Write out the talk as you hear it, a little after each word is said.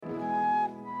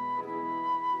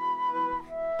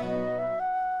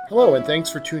Hello, and thanks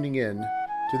for tuning in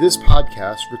to this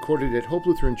podcast recorded at Hope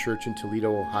Lutheran Church in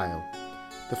Toledo, Ohio.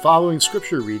 The following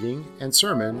scripture reading and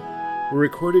sermon were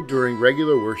recorded during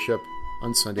regular worship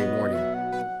on Sunday morning.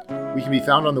 We can be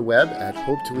found on the web at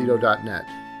hopetoledo.net.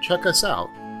 Check us out,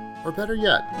 or better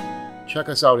yet, check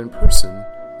us out in person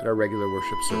at our regular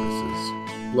worship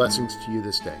services. Blessings to you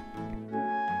this day.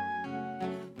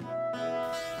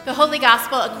 The Holy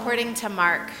Gospel according to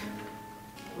Mark.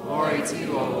 Glory to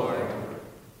you, O Lord.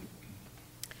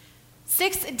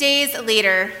 6 days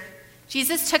later,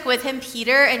 Jesus took with him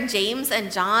Peter and James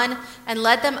and John and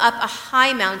led them up a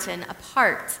high mountain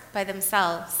apart by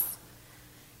themselves.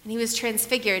 And he was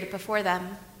transfigured before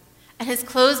them, and his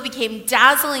clothes became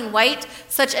dazzling white,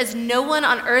 such as no one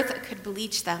on earth could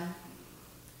bleach them.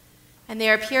 And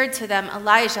there appeared to them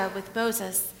Elijah with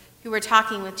Moses, who were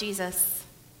talking with Jesus.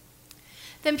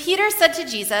 Then Peter said to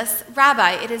Jesus,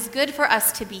 "Rabbi, it is good for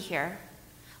us to be here.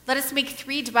 Let us make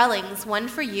 3 dwellings, one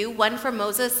for you, one for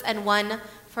Moses, and one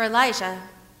for Elijah."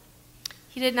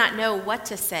 He did not know what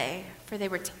to say, for they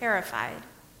were terrified.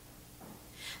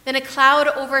 Then a cloud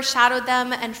overshadowed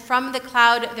them, and from the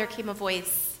cloud there came a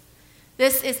voice.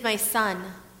 "This is my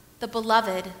son, the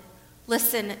beloved.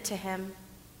 Listen to him."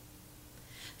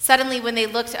 Suddenly, when they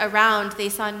looked around, they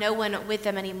saw no one with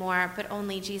them anymore, but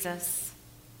only Jesus.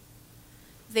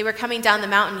 As they were coming down the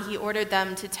mountain, he ordered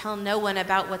them to tell no one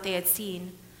about what they had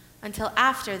seen, until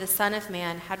after the Son of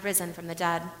Man had risen from the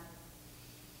dead.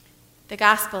 The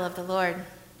Gospel of the Lord.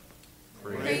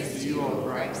 Praise to you, O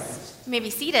Christ. You may be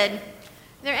seated. Are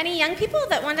there any young people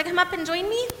that want to come up and join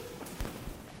me?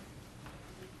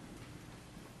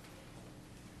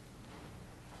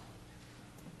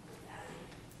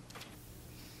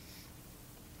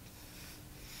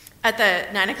 At the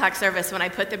 9 o'clock service, when I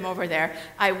put them over there,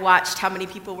 I watched how many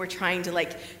people were trying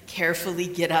to carefully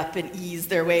get up and ease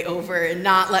their way over and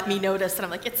not let me notice. And I'm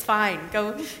like, it's fine.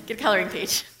 Go get a coloring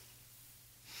page.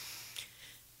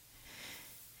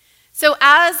 So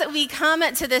as we come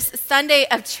to this Sunday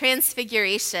of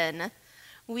Transfiguration,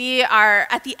 we are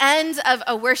at the end of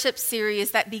a worship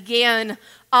series that began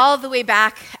all the way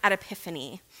back at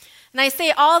Epiphany. And I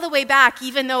say all the way back,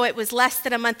 even though it was less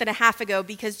than a month and a half ago,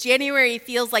 because January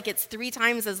feels like it's 3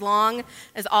 times as long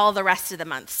as all the rest of the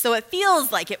month. So it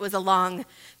feels like it was a long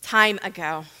time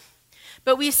ago.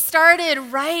 But we started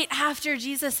right after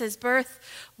Jesus' birth,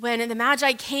 when the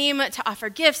Magi came to offer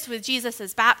gifts with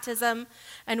Jesus' baptism.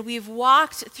 And we've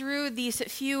walked through these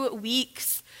few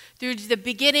weeks through the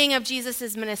beginning of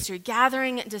Jesus' ministry,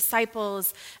 gathering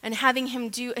disciples and having him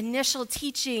do initial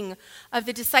teaching of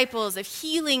the disciples, of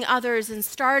healing others, and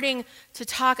starting to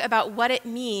talk about what it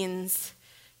means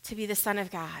to be the Son of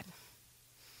God.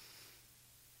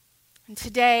 And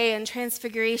today in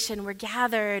Transfiguration, we're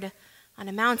gathered on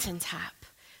a mountaintop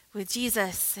with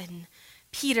Jesus and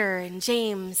Peter and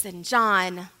James and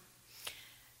John.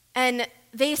 And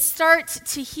they start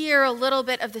to hear a little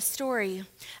bit of the story. And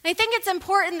I think it's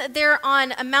important that they're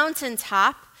on a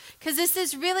mountaintop, because this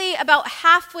is really about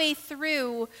halfway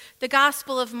through the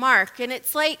Gospel of Mark. And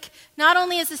it's not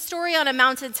only is the story on a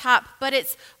mountaintop, but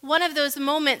it's one of those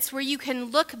moments where you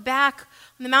can look back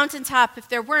on the mountaintop. If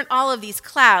there weren't all of these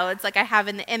clouds, like I have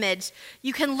in the image,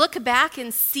 you can look back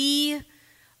and see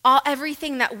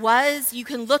everything that was. You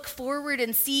can look forward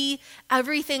and see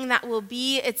everything that will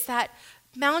be. It's that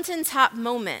mountaintop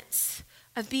moment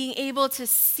of being able to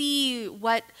see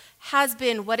what has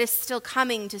been, what is still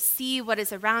coming, to see what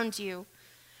is around you.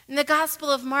 In the Gospel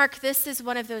of Mark, this is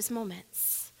one of those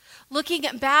moments. Looking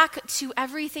back to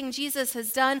everything Jesus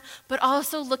has done, but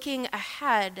also looking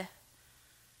ahead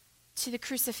to the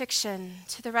crucifixion,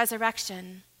 to the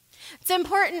resurrection. It's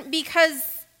important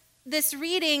because this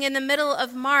reading in the middle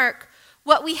of Mark,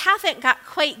 what we haven't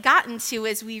quite gotten to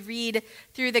as we read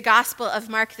through the Gospel of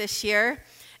Mark this year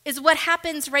is what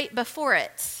happens right before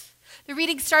it. The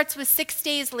reading starts with 6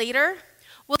 days later.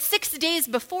 Well, 6 days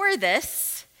before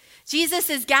this,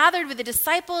 Jesus is gathered with the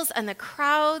disciples and the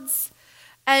crowds,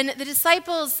 and the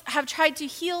disciples have tried to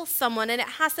heal someone, and it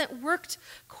hasn't worked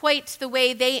quite the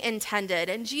way they intended,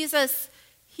 and Jesus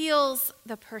heals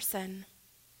the person.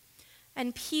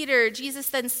 And Jesus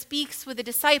then speaks with the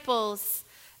disciples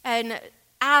and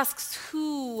asks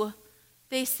who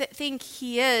they think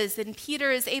he is. And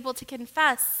Peter is able to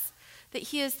confess that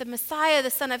he is the Messiah, the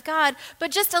Son of God.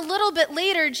 But just a little bit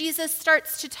later, Jesus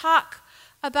starts to talk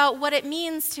about what it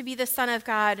means to be the Son of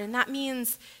God. And that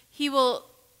means he will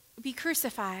be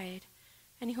crucified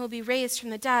and he will be raised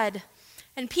from the dead.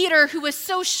 And Peter, who was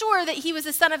so sure that he was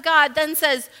the Son of God, then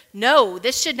says, "No,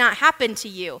 this should not happen to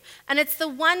you." And it's the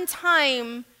one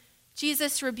time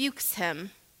Jesus rebukes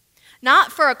him.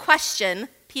 Not for a question.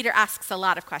 Peter asks a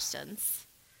lot of questions.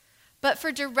 but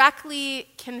for directly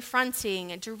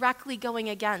confronting and directly going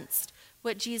against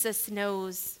what Jesus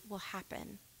knows will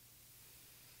happen.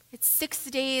 It's 6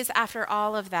 days after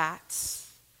all of that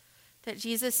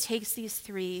Jesus takes these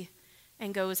three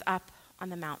and goes up on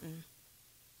the mountain.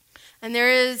 And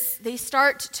they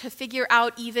start to figure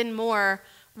out even more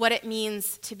what it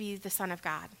means to be the Son of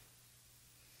God.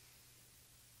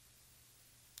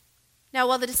 Now,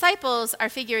 while the disciples are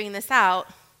figuring this out,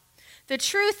 the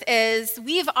truth is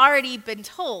we've already been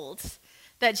told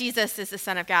that Jesus is the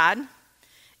Son of God.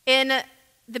 In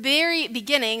the very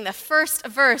beginning, the first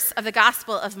verse of the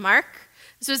Gospel of Mark,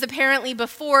 this was apparently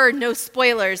before no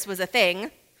spoilers was a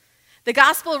thing, the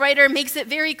Gospel writer makes it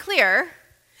very clear,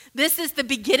 this is the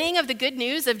beginning of the good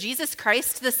news of Jesus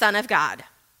Christ, the Son of God.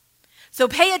 So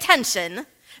pay attention,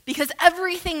 because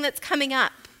everything that's coming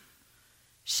up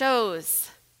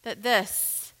shows that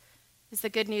this is the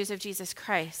good news of Jesus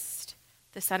Christ,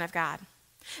 the Son of God.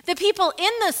 The people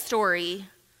in the story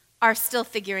are still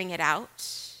figuring it out,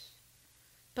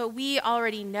 but we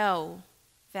already know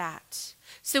that.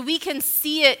 So we can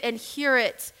see it and hear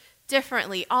it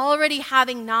differently, already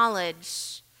having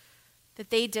knowledge that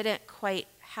they didn't quite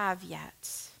have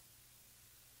yet.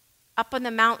 Up on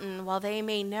the mountain, while they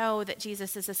may know that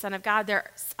Jesus is the Son of God,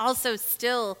 they're also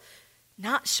still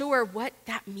not sure what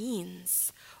that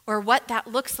means or what that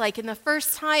looks like. And the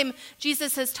first time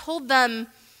Jesus has told them,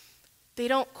 they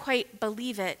don't quite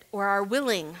believe it or are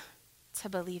willing to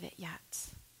believe it yet.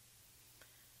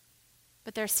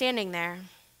 But they're standing there,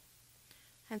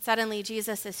 and suddenly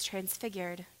Jesus is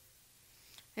transfigured.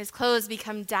 His clothes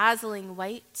become dazzling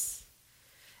white,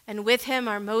 and with him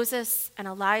are Moses and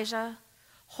Elijah,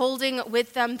 holding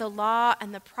with them the law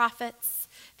and the prophets,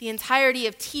 the entirety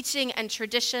of teaching and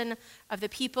tradition of the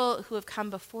people who have come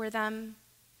before them.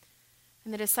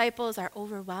 And the disciples are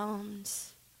overwhelmed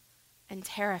and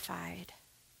terrified.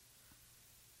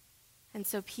 And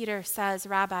so Peter says,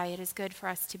 "Rabbi, it is good for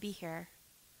us to be here.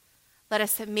 Let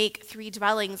us make 3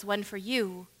 dwellings, one for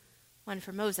you, one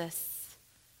for Moses,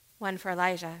 one for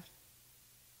Elijah."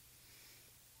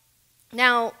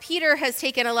 Now, Peter has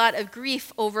taken a lot of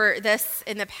grief over this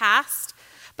in the past,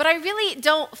 but I really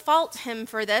don't fault him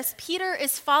for this. Peter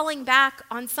is falling back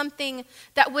on something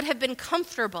that would have been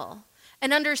comfortable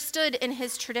and understood in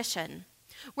his tradition.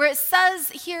 Where it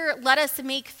says here, "Let us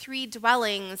make 3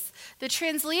 dwellings," the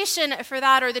translation for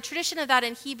that, or the tradition of that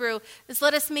in Hebrew, is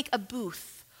 "let us make a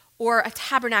booth," or a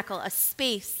tabernacle, a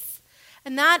space.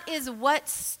 And that is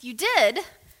what you did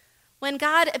when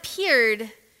God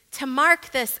appeared to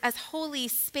mark this as holy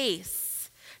space,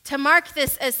 to mark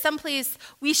this as someplace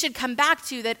we should come back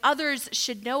to, that others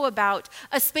should know about,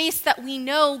 a space that we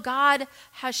know God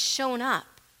has shown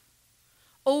up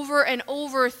over and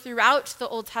over throughout the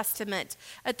Old Testament,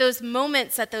 at those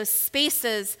moments, at those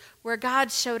spaces where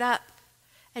God showed up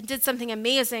and did something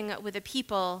amazing with the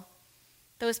people.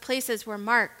 Those places were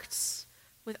marked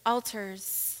with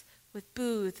altars, with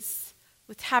booths,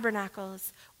 with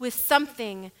tabernacles, with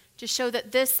something to show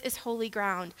that this is holy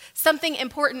ground. Something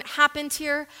important happened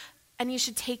here, and you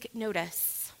should take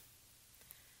notice.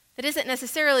 That isn't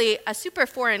necessarily a super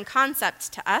foreign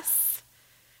concept to us.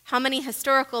 How many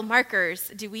historical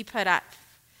markers do we put up?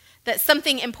 That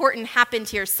something important happened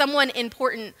here, someone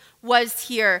important was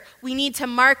here. We need to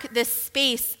mark this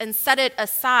space and set it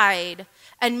aside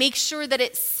and make sure that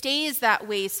it stays that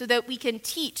way so that we can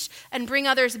teach and bring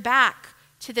others back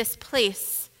to this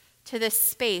place, to this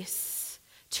space,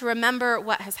 to remember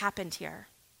what has happened here.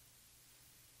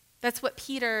 That's what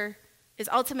Peter is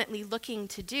ultimately looking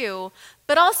to do,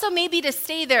 but also maybe to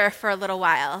stay there for a little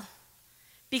while,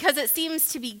 because it seems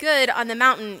to be good on the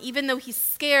mountain. Even though he's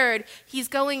scared, he's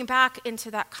going back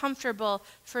into that comfortable,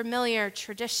 familiar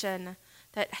tradition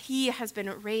that he has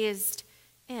been raised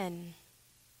in.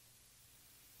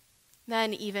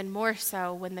 Then even more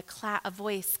so when a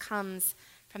voice comes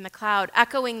from the cloud,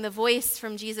 echoing the voice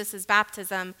from Jesus'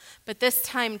 baptism, but this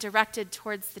time directed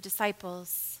towards the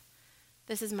disciples.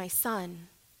 "This is my son,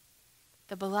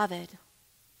 the beloved.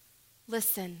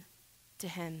 Listen to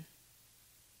him."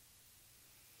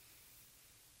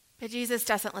 But Jesus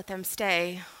doesn't let them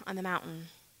stay on the mountain.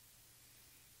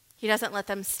 He doesn't let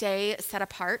them stay set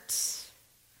apart.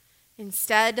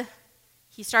 Instead,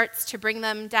 he starts to bring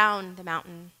them down the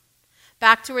mountain,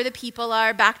 back to where the people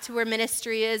are, back to where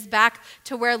ministry is, back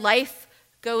to where life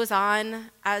goes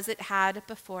on as it had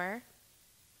before.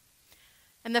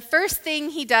 And the first thing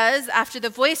he does after the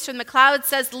voice from the cloud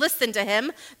says, "Listen to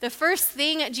him," the first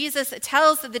thing Jesus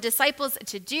tells the disciples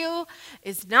to do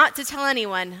is not to tell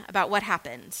anyone about what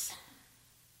happened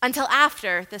until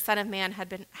after the Son of Man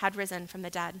had risen from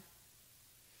the dead.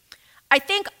 I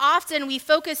think often we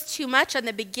focus too much on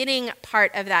the beginning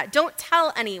part of that. Don't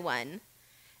tell anyone,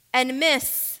 and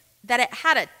miss that it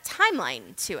had a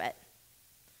timeline to it.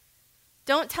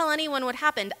 Don't tell anyone what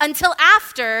happened until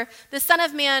after the Son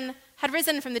of Man had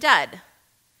risen from the dead,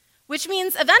 which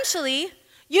means eventually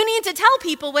you need to tell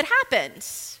people what happened.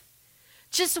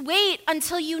 Just wait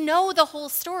until you know the whole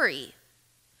story.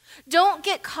 Don't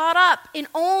get caught up in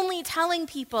only telling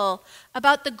people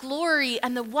about the glory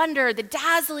and the wonder, the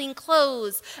dazzling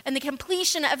clothes, and the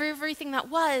completion of everything that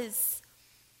was.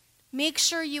 Make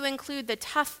sure you include the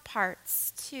tough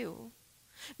parts too.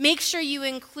 Make sure you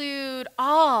include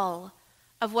all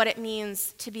of what it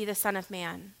means to be the Son of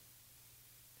Man.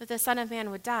 That the Son of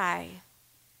Man would die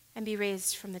and be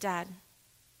raised from the dead.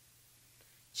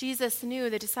 Jesus knew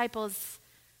the disciples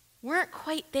weren't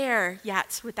quite there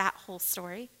yet with that whole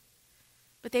story,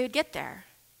 but they would get there.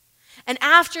 And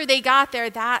after they got there,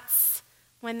 that's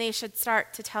when they should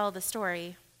start to tell the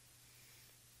story.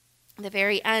 The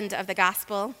very end of the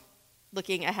gospel,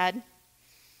 looking ahead,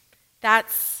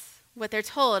 that's what they're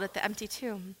told at the empty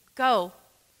tomb. Go,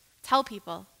 tell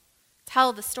people,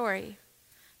 tell the story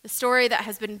that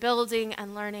has been building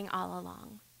and learning all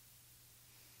along.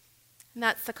 And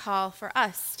that's the call for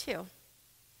us too,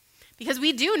 because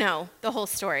we do know the whole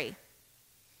story.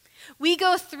 We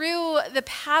go through the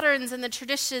patterns and the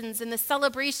traditions and the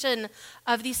celebration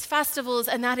of these festivals,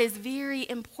 and that is very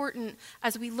important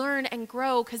as we learn and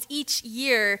grow, because each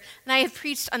year, and I have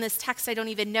preached on this text I don't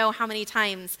even know how many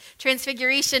times,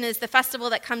 Transfiguration is the festival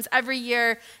that comes every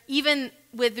year, even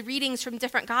with readings from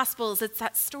different gospels. It's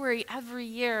that story every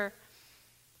year.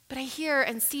 But I hear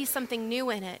and see something new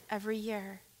in it every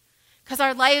year, because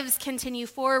our lives continue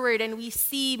forward and we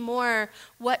see more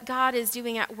what God is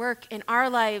doing at work in our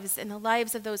lives, in the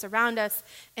lives of those around us,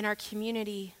 in our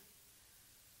community.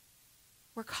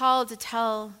 We're called to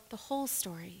tell the whole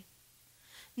story,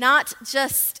 not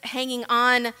just hanging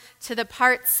on to the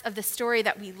parts of the story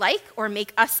that we like or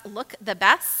make us look the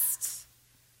best,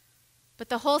 but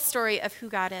the whole story of who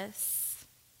God is,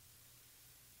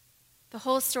 the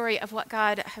whole story of what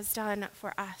God has done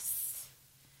for us,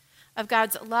 of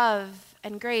God's love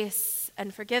and grace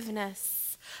and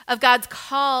forgiveness, of God's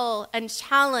call and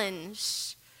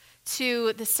challenge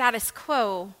to the status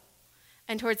quo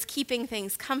and towards keeping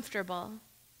things comfortable,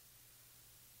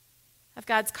 of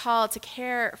God's call to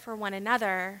care for one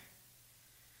another,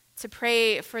 to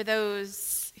pray for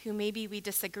those who maybe we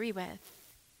disagree with,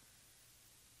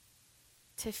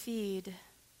 to feed,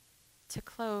 to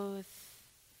clothe,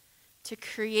 to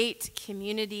create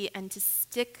community, and to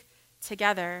stick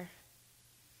together,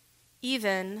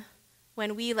 even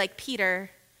when we, like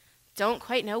Peter, don't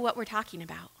quite know what we're talking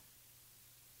about.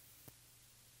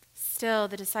 Still,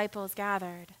 the disciples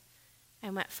gathered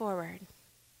and went forward.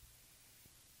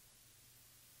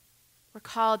 We're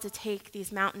called to take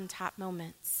these mountaintop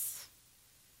moments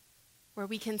where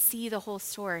we can see the whole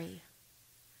story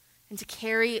and to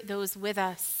carry those with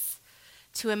us,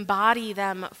 to embody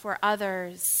them for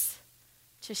others,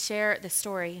 to share the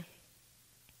story.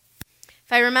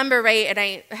 If I remember right, and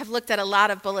I have looked at a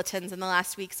lot of bulletins in the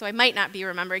last week, so I might not be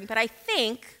remembering, but I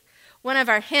think one of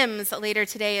our hymns later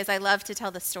today is I Love to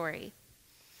Tell the Story.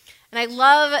 And I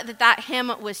love that that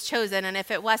hymn was chosen, and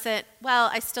if it wasn't, well,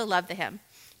 I still love the hymn.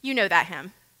 You know that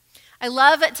hymn. I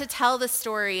love to tell the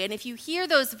story, and if you hear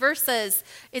those verses,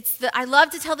 I love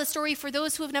to tell the story for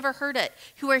those who have never heard it,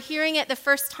 who are hearing it the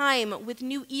first time with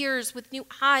new ears, with new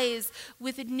eyes,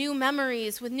 with new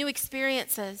memories, with new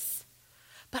experiences.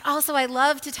 But also I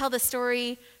love to tell the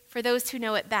story for those who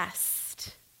know it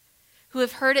best, who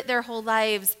have heard it their whole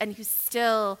lives and who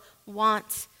still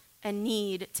want and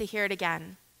need to hear it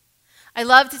again. I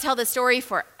love to tell the story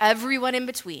for everyone in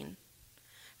between,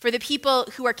 for the people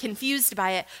who are confused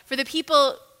by it, for the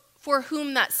people for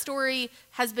whom that story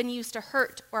has been used to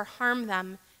hurt or harm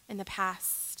them in the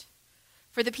past,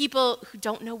 for the people who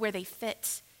don't know where they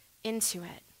fit into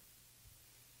it.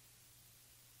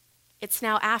 It's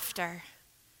now after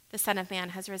the Son of Man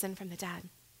has risen from the dead.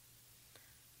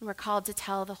 And we're called to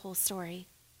tell the whole story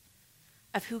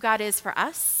of who God is for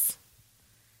us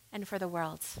and for the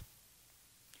world.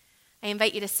 I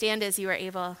invite you to stand as you are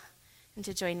able and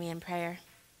to join me in prayer.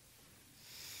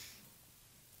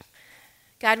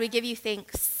 God, we give you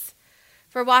thanks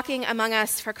for walking among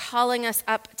us, for calling us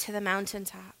up to the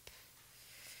mountaintop.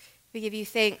 We give you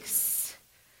thanks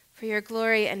for your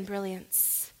glory and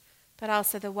brilliance, but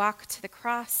also the walk to the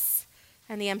cross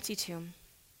and the empty tomb.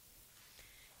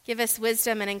 Give us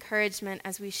wisdom and encouragement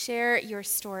as we share your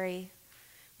story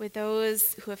with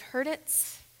those who have heard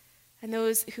it and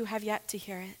those who have yet to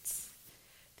hear it,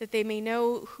 that they may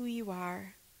know who you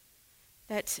are,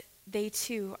 that they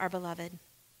too are beloved.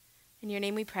 In your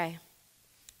name we pray.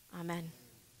 Amen.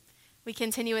 We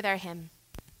continue with our hymn.